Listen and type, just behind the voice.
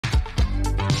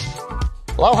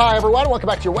Aloha, everyone. Welcome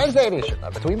back to your Wednesday edition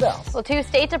of Between Bells. Well, two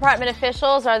State Department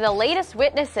officials are the latest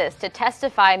witnesses to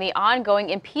testify in the ongoing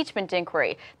impeachment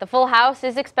inquiry. The full House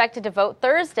is expected to vote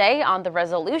Thursday on the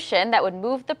resolution that would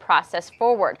move the process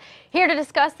forward. Here to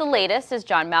discuss the latest is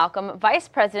John Malcolm, Vice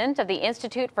President of the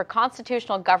Institute for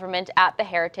Constitutional Government at the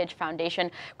Heritage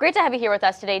Foundation. Great to have you here with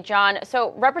us today, John.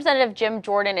 So Representative Jim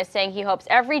Jordan is saying he hopes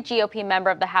every GOP member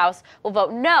of the House will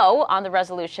vote no on the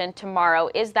resolution tomorrow.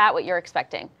 Is that what you're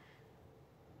expecting?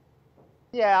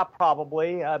 Yeah,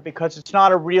 probably, because it's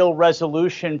not a real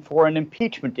resolution for an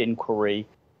impeachment inquiry.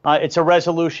 It's a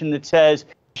resolution that says,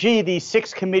 gee, these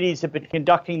 6 committees have been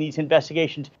conducting these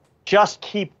investigations. Just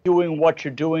keep doing what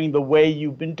you're doing the way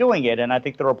you've been doing it. And I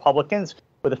think the Republicans,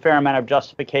 with a fair amount of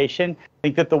justification,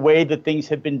 think that the way that things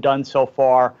have been done so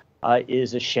far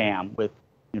is a sham, with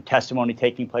testimony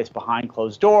taking place behind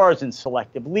closed doors and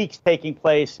selective leaks taking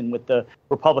place, and with the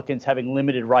Republicans having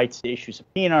limited rights to issue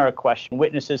subpoena or question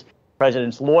witnesses.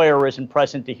 President's lawyer isn't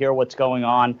present to hear what's going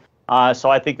on. So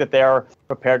I think that they're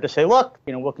prepared to say, look,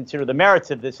 we'll consider the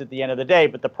merits of this at the end of the day,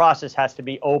 but the process has to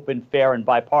be open, fair, and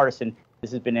bipartisan.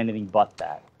 This has been anything but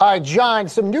that. John,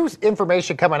 some new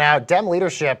information coming out. Dem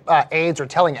leadership aides are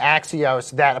telling Axios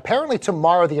that apparently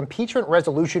tomorrow the impeachment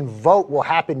resolution vote will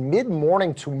happen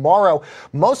mid-morning tomorrow,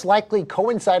 most likely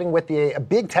coinciding with the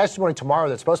big testimony tomorrow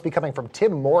that's supposed to be coming from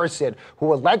Tim Morrison,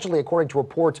 who allegedly, according to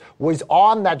reports, was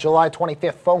on that July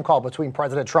 25th phone call between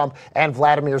President Trump and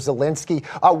Vladimir Zelensky.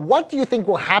 What do you think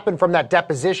will happen from that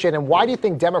deposition, and why do you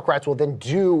think Democrats will then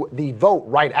do the vote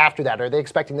right after that? Are they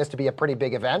expecting this to be a pretty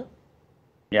big event?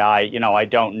 Yeah, I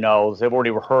don't know. They've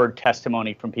already heard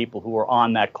testimony from people who were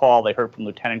on that call. They heard from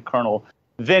Lieutenant Colonel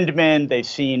Vindman. They've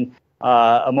seen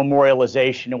a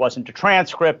memorialization. It wasn't a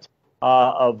transcript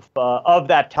of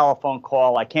that telephone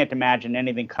call. I can't imagine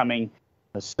anything coming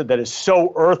that is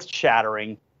so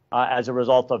earth-shattering as a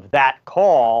result of that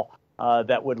call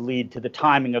that would lead to the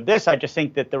timing of this. I just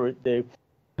think that the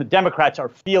Democrats are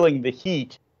feeling the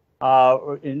heat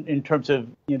in terms of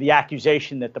the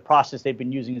accusation that the process they've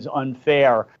been using is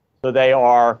unfair. So they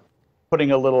are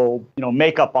putting a little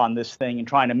makeup on this thing and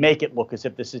trying to make it look as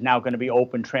if this is now going to be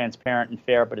open, transparent, and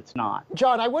fair, but it's not.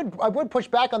 John, I would push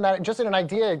back on that just in an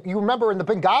idea. You remember in the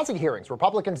Benghazi hearings,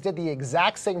 Republicans did the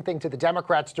exact same thing to the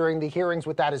Democrats during the hearings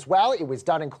with that as well. It was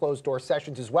done in closed-door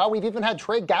sessions as well. We've even had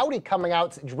Trey Gowdy coming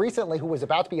out recently, who was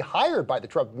about to be hired by the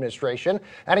Trump administration,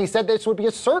 and he said this would be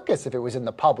a circus if it was in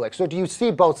the public. So do you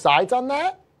see both sides on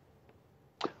that?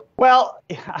 Well,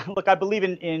 look, I believe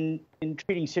in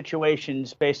treating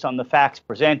situations based on the facts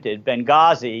presented.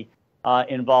 Benghazi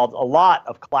involved a lot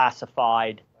of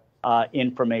classified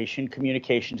information,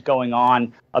 communications going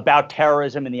on about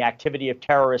terrorism and the activity of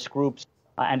terrorist groups,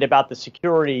 and about the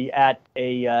security at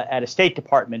a State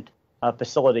Department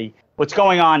facility. What's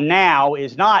going on now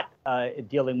is not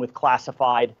dealing with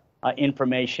classified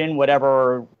information.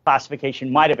 Whatever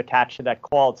classification might have attached to that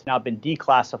call, it's now been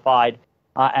declassified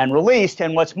and released.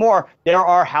 And what's more, there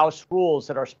are House rules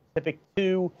that are specific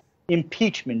to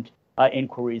impeachment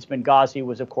inquiries. Benghazi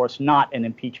was, of course, not an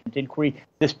impeachment inquiry.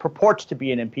 This purports to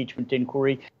be an impeachment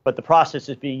inquiry, but the process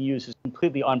is being used as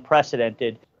completely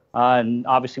unprecedented. And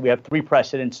obviously, we have 3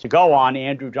 precedents to go on: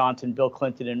 Andrew Johnson, Bill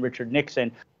Clinton, and Richard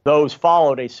Nixon. Those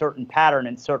followed a certain pattern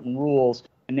and certain rules,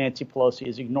 and Nancy Pelosi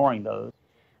is ignoring those.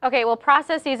 Okay, well,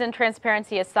 processes and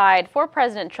transparency aside, for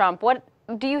President Trump, what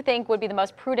do you think would be the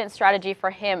most prudent strategy for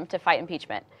him to fight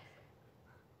impeachment?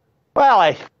 Well,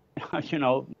 I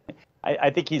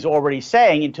think he's already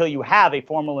saying until you have a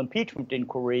formal impeachment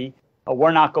inquiry,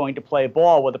 we're not going to play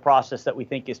ball with a process that we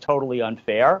think is totally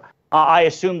unfair. I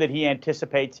assume that he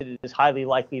anticipates that it is highly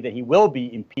likely that he will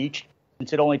be impeached,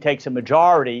 since it only takes a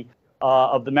majority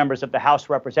of the members of the House of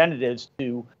Representatives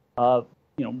to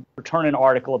return an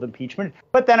article of impeachment.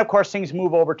 But then, of course, things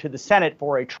move over to the Senate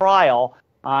for a trial.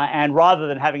 And rather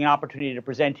than having an opportunity to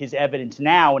present his evidence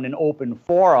now in an open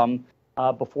forum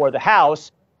before the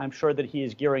House, I'm sure that he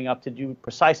is gearing up to do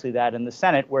precisely that in the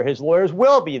Senate, where his lawyers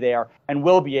will be there and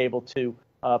will be able to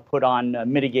put on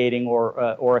mitigating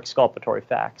or exculpatory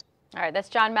facts. All right, that's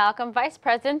John Malcolm, Vice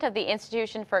President of the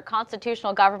Institution for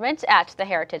Constitutional Government at the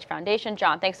Heritage Foundation.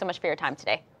 John, thanks so much for your time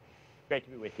today. Great to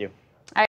be with you.